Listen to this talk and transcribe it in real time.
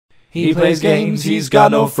He plays games, he's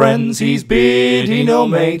got no friends, he's Beardy, no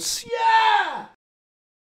mates. Yeah!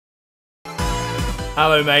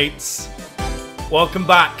 Hello, mates. Welcome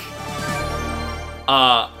back.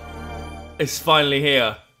 It's finally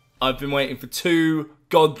here. I've been waiting for 2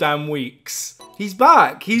 goddamn weeks. He's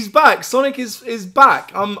back. He's back. Sonic is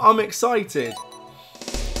back. I'm excited.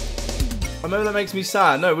 I know that makes me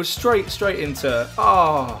sad. No, we're straight into.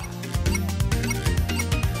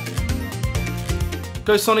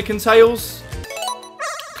 Go Sonic and Tails.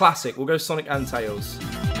 Classic. We'll go Sonic and Tails.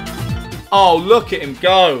 Oh, look at him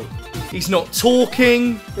go. He's not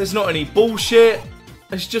talking. There's not any bullshit.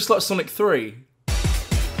 It's just like Sonic 3.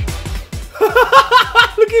 Look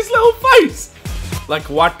at his little face. Like,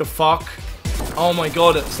 what the fuck? Oh my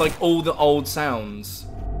god, it's like all the old sounds.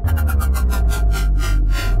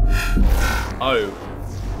 Oh.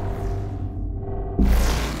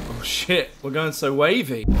 Oh shit, we're going so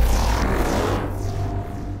wavy.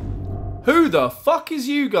 Who the fuck is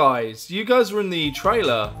you guys? You guys were in the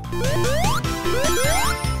trailer.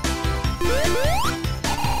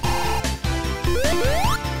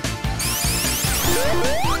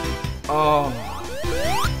 Oh.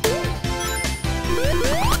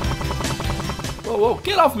 Whoa, whoa,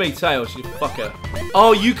 get off me, Tails, you fucker.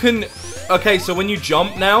 Oh, you can... Okay, so when you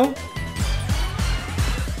jump now...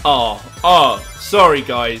 Oh, sorry,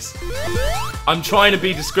 guys. I'm trying to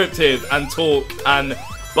be descriptive and talk,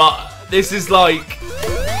 but this is like...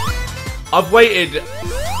 I've waited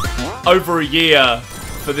over a year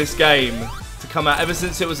for this game to come out, ever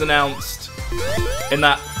since it was announced in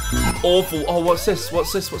that awful... Oh, what's this?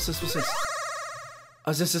 What's this? What's this? What's this?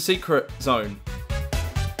 Is this a secret zone?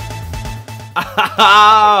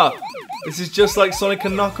 This is just like Sonic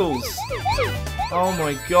and Knuckles. Oh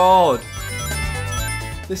my god.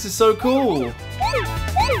 This is so cool.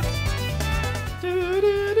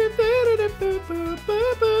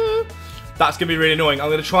 That's gonna be really annoying. I'm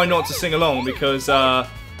gonna try not to sing along because I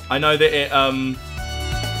know that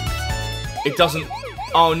it doesn't.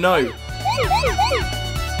 Oh no.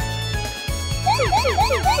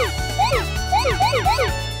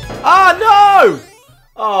 Ah no!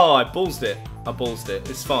 Oh, I ballsed it.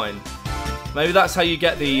 It's fine. Maybe that's how you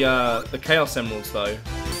get the Chaos Emeralds, though.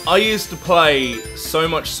 I used to play so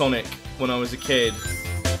much Sonic when I was a kid,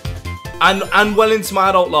 and well into my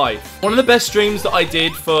adult life. One of the best streams that I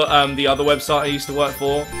did for the other website I used to work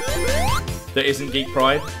for, that isn't Geek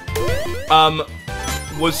Pride,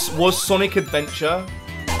 was Sonic Adventure.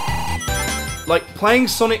 Like, playing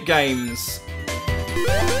Sonic games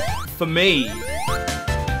for me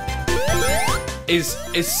is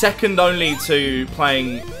second only to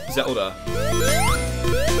playing Zelda.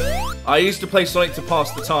 I used to play Sonic to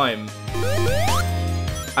pass the time,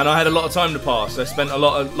 and I had a lot of time to pass. I spent a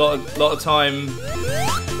lot of time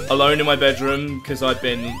alone in my bedroom because I'd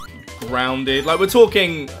been grounded. Like we're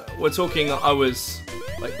talking. I was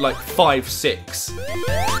like 5, 6.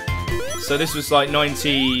 So this was like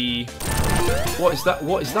 90. What is that?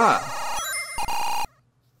 What is that?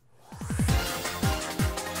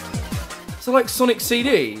 So like Sonic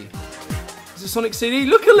CD? Is it Sonic CD?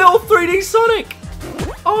 Look at little 3D Sonic!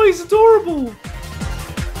 Oh, he's adorable!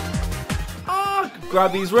 Ah,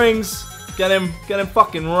 grab these rings. Get them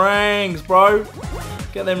fucking rings, bro.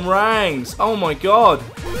 Get them rings. Oh my god.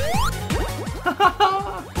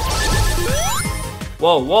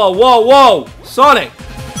 Whoa, whoa, whoa, whoa! Sonic!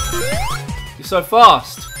 You're so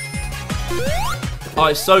fast. Oh,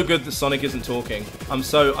 it's so good that Sonic isn't talking. I'm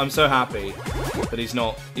so happy that he's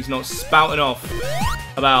not spouting off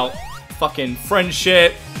about fucking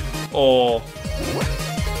friendship or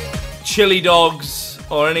chili dogs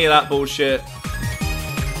or any of that bullshit.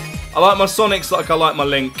 I like my Sonics like I like my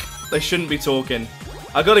Link. They shouldn't be talking.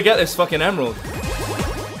 I gotta get this fucking emerald.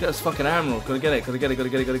 Get this fucking emerald. Gotta get it. Gotta get it.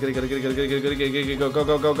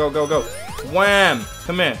 Go. Wham!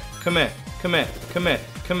 Come here.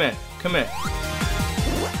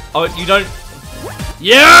 Oh, you don't...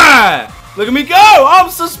 Yeah! Look at me go! Oh, I'm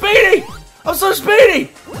so speedy!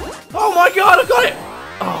 Oh my god, I got it!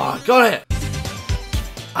 Oh, I got it!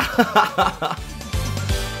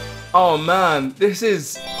 Oh man, this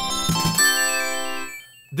is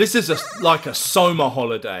like a Soma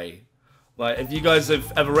holiday. Like, if you guys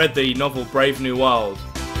have ever read the novel Brave New World,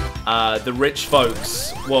 the rich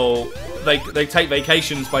folks, well, they take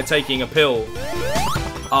vacations by taking a pill.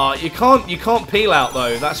 You can't peel out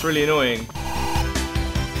though. That's really annoying.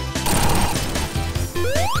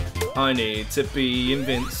 I need to be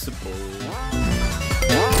invincible.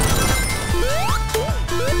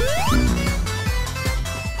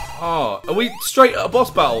 Oh, are we straight at a boss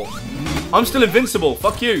battle? I'm still invincible.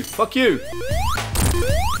 Fuck you.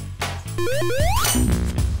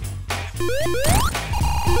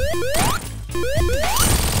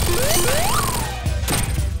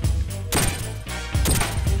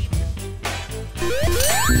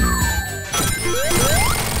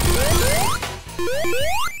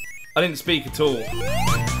 I didn't speak at all.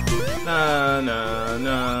 Na na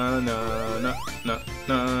na na na na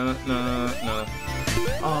na na na.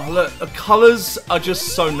 Oh look, the colours are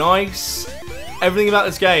just so nice. Everything about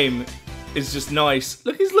this game is just nice.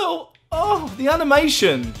 Look his little, oh, the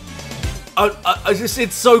animation.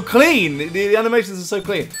 It's so clean. The animations are so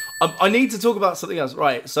clean. I need to talk about something else.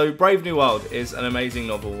 Right, so Brave New World is an amazing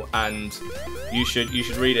novel, and you should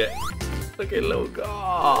read it. Look at little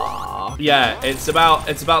guy. Yeah, it's about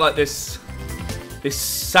like this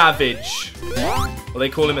savage. Well, they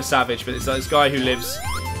call him a savage, but it's like this guy who lives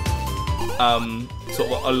sort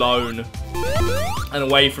of alone and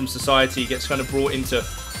away from society. He gets kind of brought into.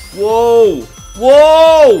 Whoa!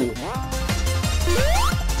 Whoa!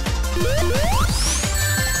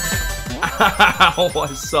 Ow, I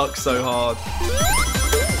suck so hard.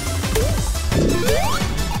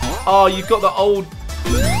 Oh, you've got the old...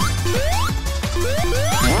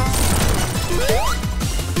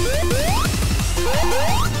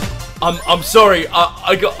 I'm sorry.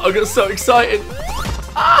 I got so excited.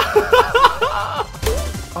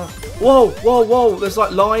 Whoa, whoa, whoa. There's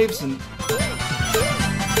like lives and...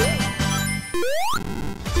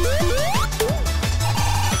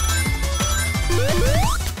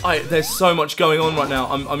 there's so much going on right now.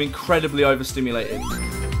 I'm incredibly overstimulated.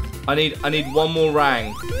 I need one more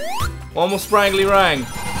rang. One more sprangly rang.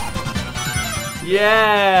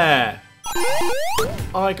 Yeah.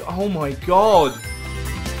 Oh my god.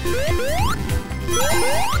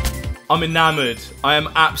 I'm enamored. I am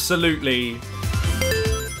absolutely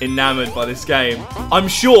enamored by this game. I'm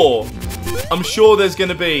sure there's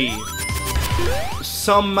gonna be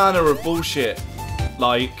some manner of bullshit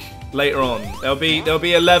like later on. There'll be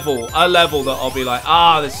a level that I'll be like,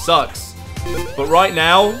 this sucks. But right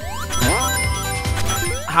now,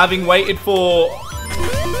 having waited for...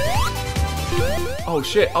 Oh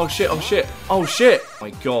shit, oh shit, oh shit, oh shit. Oh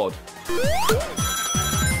my god.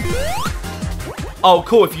 Oh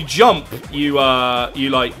cool, if you jump, you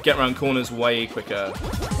like get around corners way quicker.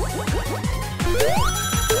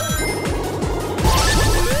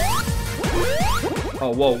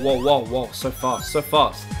 Oh whoa, whoa, whoa, whoa, so fast, so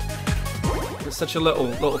fast. It's such a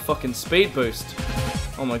little fucking speed boost.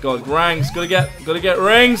 Oh my god, rings. Gotta get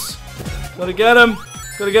rings. Gotta get them.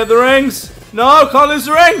 Gotta get the rings. No, can't lose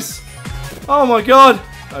the rings. Oh my god.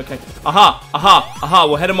 Okay. Aha, aha, aha.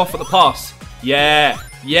 We'll head him off at the pass. Yeah,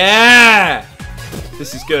 yeah.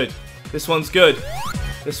 This is good. This one's good.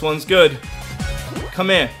 This one's good. Come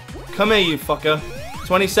here. Come here, you fucker.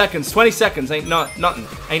 20 seconds. 20 seconds. Ain't nothing.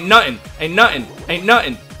 Ain't nothing. Ain't nothing. Ain't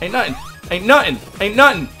nothing. Ain't nothing. Ain't nothing, ain't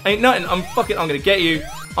nothing, ain't nothing. I'm gonna get you.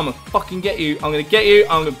 I'm gonna fucking get you. I'm gonna get you.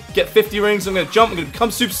 I'm gonna get 50 rings. I'm gonna jump. I'm gonna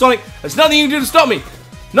become supersonic. There's nothing you can do to stop me.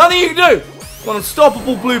 Nothing you can do. Got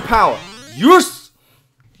unstoppable blue power. Yes.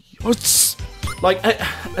 Yes. Like,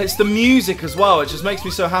 it's the music as well. It just makes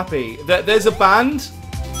me so happy. There's a band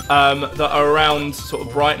that are around sort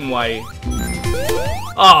of Brighton way.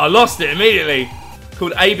 I lost it immediately.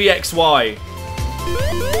 Called ABXY.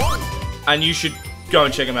 And you should go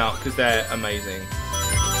and check them out because they're amazing.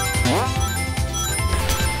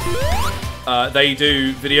 They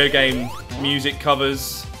do video game music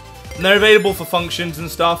covers. And they're available for functions and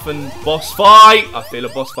stuff and boss fight. I feel a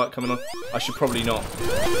boss fight coming on. I should probably not.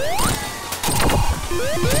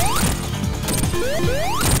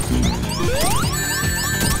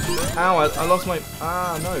 Ow, I lost my...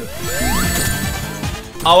 no.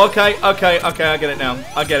 Oh, okay, okay, okay, I get it now.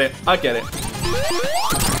 I get it, I get it.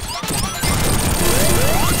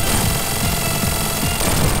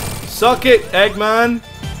 Suck it, Eggman.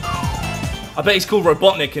 I bet he's called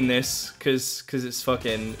Robotnik in this, cause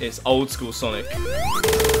it's old school Sonic.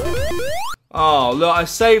 Oh, look, I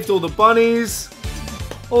saved all the bunnies.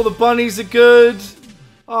 All the bunnies are good.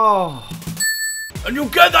 Oh. And you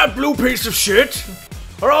get that blue piece of shit,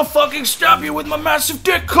 or I'll fucking stab you with my massive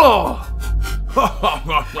dick claw.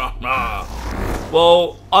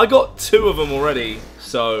 Well, I got 2 of them already,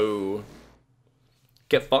 so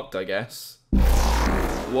get fucked, I guess.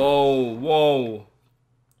 Whoa, whoa.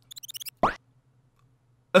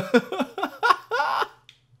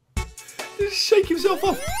 Just shake himself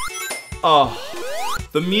off. Oh,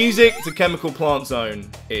 the music to Chemical Plant Zone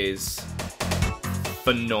is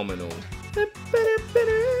phenomenal.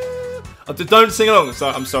 Don't sing along.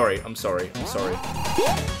 I'm sorry. I'm sorry. I'm sorry.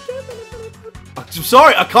 I'm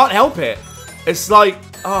sorry. I can't help it. It's like,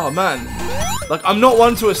 oh man, like I'm not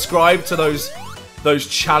one to ascribe to those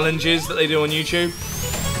challenges that they do on YouTube,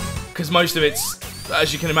 because most of it's,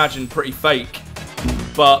 as you can imagine, pretty fake.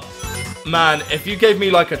 But man, if you gave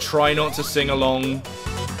me like a try not to sing along,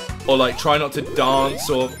 or like try not to dance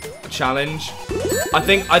or a challenge, I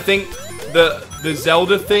think the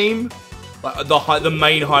Zelda theme, like the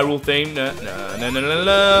main Hyrule theme,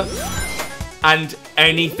 and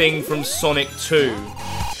anything from Sonic 2.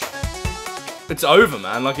 It's over,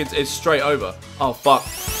 man. Like it's straight over. Oh fuck.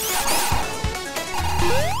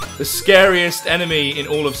 The scariest enemy in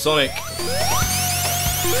all of Sonic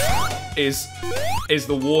is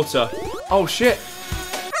the water. Oh shit.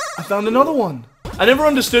 I found another one. I never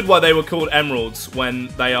understood why they were called emeralds when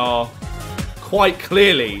they are quite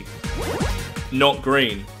clearly not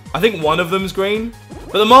green. I think one of them's green,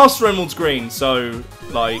 but the Master Emerald's green, so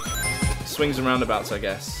like swings and roundabouts, I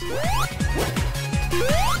guess.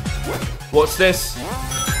 What's this?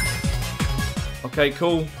 Okay,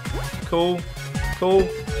 cool.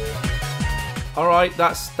 Alright,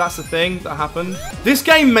 that's a thing that happened. This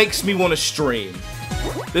game makes me want to stream.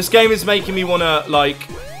 This game is making me want to, like,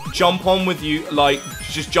 jump on with you, like,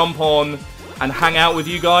 just jump on and hang out with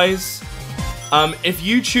you guys. If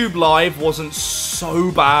YouTube Live wasn't so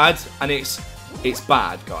bad, and it's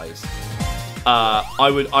bad, guys,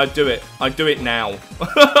 I'd do it. I'd do it now.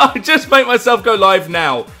 I'd just make myself go live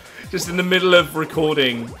now. Just in the middle of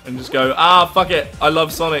recording and just go, fuck it, I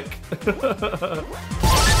love Sonic.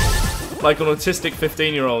 Like an autistic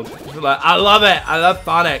 15-year-old. Just like, I love it, I love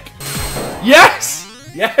Sonic. Yes!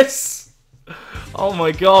 Yes! Oh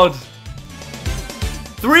my god.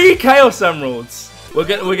 3 Chaos Emeralds. We're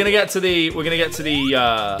gonna get to the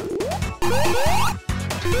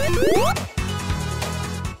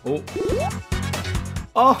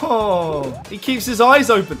Oh, he keeps his eyes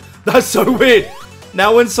open. That's so weird.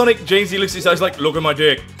 Now when Sonic Jamesy looks at his eyes like, look at my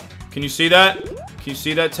dick. Can you see that? Can you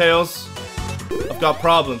see that, Tails? I've got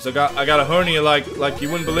problems. I got a hernia like you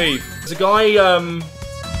wouldn't believe. There's a guy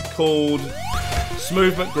called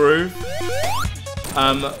Smooth McGroove.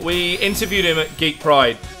 We interviewed him at Geek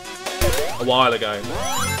Pride a while ago.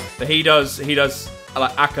 But he does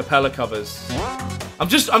like a cappella covers. I'm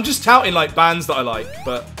just touting like bands that I like,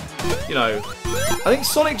 but you know, I think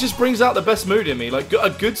Sonic just brings out the best mood in me. Like a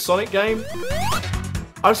good Sonic game.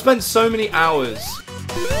 I've spent so many hours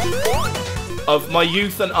of my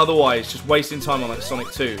youth and otherwise just wasting time on like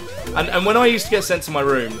Sonic 2. And when I used to get sent to my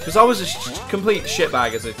room, because I was a complete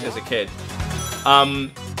shitbag as a kid,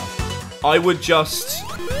 I would just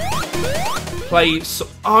play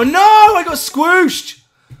oh no! I got squooshed!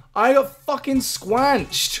 I got fucking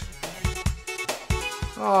squanched.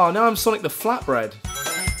 Oh, now I'm Sonic the Flatbread.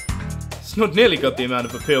 It's not nearly got the amount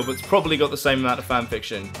of appeal, but it's probably got the same amount of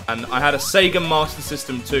fanfiction. And I had a Sega Master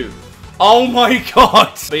System 2. Oh my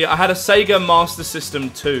god! But yeah, I had a Sega Master System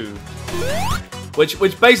 2, which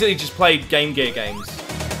basically just played Game Gear games,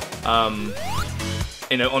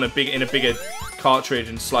 in a bigger cartridge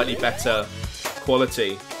and slightly better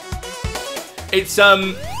quality. It's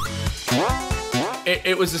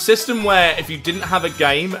it was a system where if you didn't have a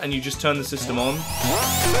game and you just turned the system on,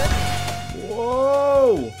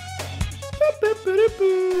 whoa,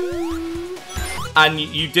 and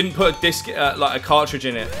you didn't put a disc like a cartridge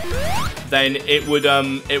in it, then it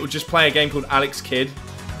would just play a game called Alex Kidd,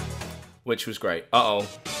 which was great. Uh-oh.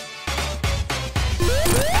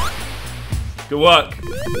 Good work.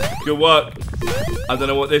 Good work. I don't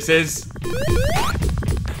know what this is.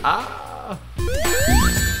 Ah.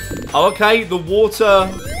 Oh, okay, the water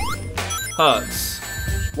hurts.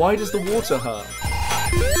 Why does the water hurt?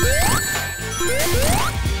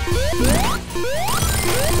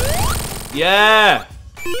 Yeah!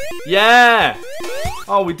 Yeah!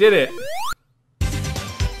 Oh, we did it.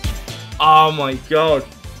 Oh my god.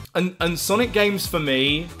 And Sonic games for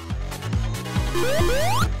me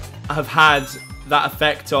have had that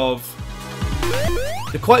effect of,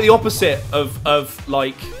 they're quite the opposite of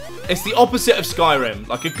like, it's the opposite of Skyrim.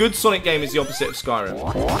 Like a good Sonic game is the opposite of Skyrim.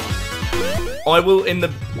 I will in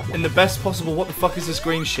the best possible, what the fuck is this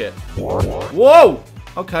green shit? Whoa!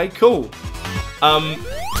 Okay, cool.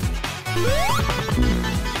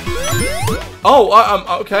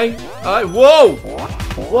 Oh, okay. Whoa!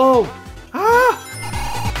 Whoa! Ah!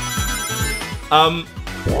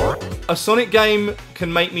 A Sonic game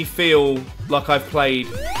can make me feel like I've played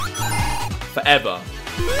forever.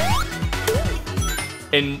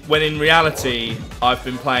 When in reality, I've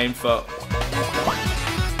been playing for...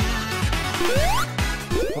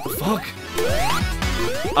 What the fuck?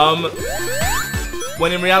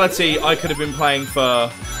 When in reality, I could have been playing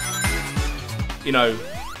for, you know,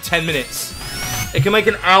 10 minutes. It can make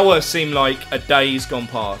an hour seem like a day's gone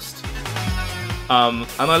past. And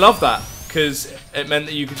I love that, because it meant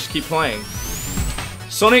that you could just keep playing.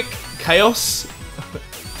 Sonic Chaos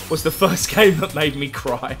was the first game that made me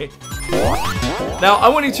cry. Now, I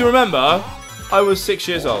want you to remember, I was 6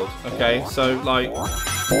 years old, okay? So, like,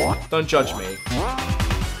 don't judge me.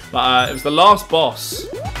 But it was the last boss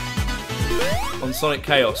on Sonic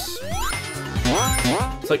Chaos.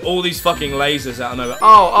 It's like all these fucking lasers out of nowhere.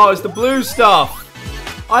 Oh, it's the blue stuff.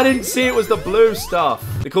 I didn't see it was the blue stuff.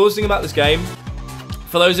 The coolest thing about this game,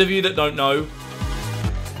 for those of you that don't know,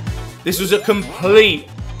 this was a complete,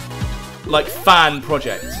 like, fan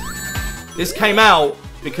project. This came out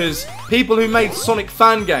because people who made Sonic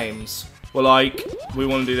fan games were like, we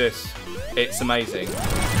want to do this. It's amazing.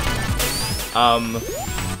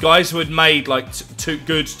 Guys who had made, like, two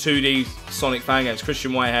good 2D Sonic fan games.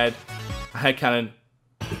 Christian Whitehead, Headcanon.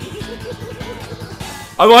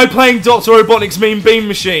 Am I playing Dr. Robotnik's Mean Beam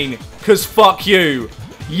Machine? Because fuck you.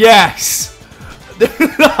 Yes.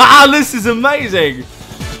 This is amazing.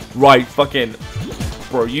 Right, fucking.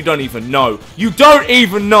 Bro, you don't even know. You don't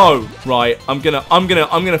even know. Right, I'm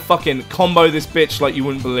gonna fucking combo this bitch like you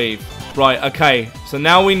wouldn't believe. Right, okay. So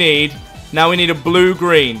now we need a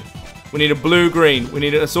blue-green. We need a blue-green.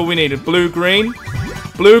 That's all we need. A blue-green.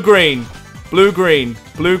 Blue-green. Blue-green.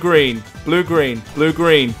 Blue-green. Blue-green.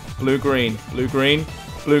 Blue-green. Blue-green. Blue-green.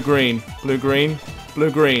 Blue-green. Blue-green.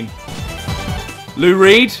 Blue-green. Lou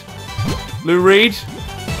Reed? Lou Reed?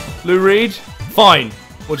 Lou Reed? Fine.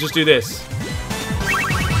 We'll just do this.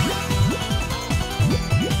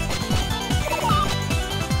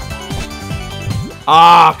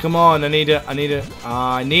 Ah, come on. I need it. I need it.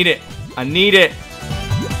 I need it. I need it.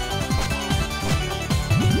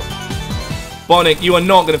 Bonic, you are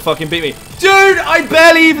not going to fucking beat me. Dude, I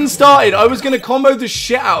barely even started. I was going to combo the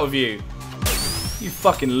shit out of you. You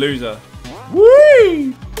fucking loser.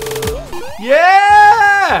 Woo!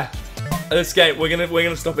 Yeah! Let's go. We're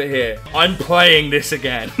gonna stop it here. I'm playing this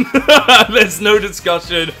again. There's no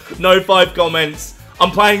discussion, no 5 comments.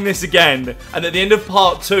 I'm playing this again. And at the end of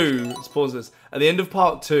part 2, let's pause this. At the end of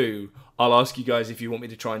part 2, I'll ask you guys if you want me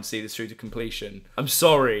to try and see this through to completion. I'm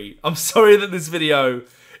sorry. I'm sorry that this video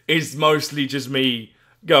is mostly just me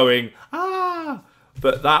going, ah!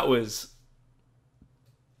 But that was...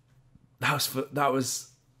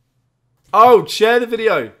 Oh, share the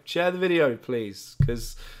video. Share the video, please.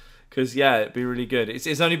 Because yeah, it'd be really good.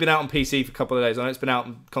 It's only been out on PC for a couple of days. I know it's been out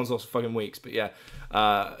on consoles for fucking weeks, but yeah.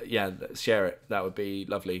 Yeah, share it. That would be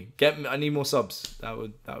lovely. I need more subs. That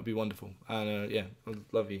would be wonderful. And yeah, I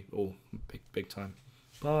love you all big time.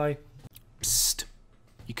 Bye. Psst.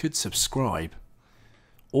 You could subscribe.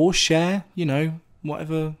 Or share, you know,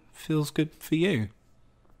 whatever feels good for you.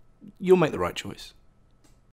 You'll make the right choice.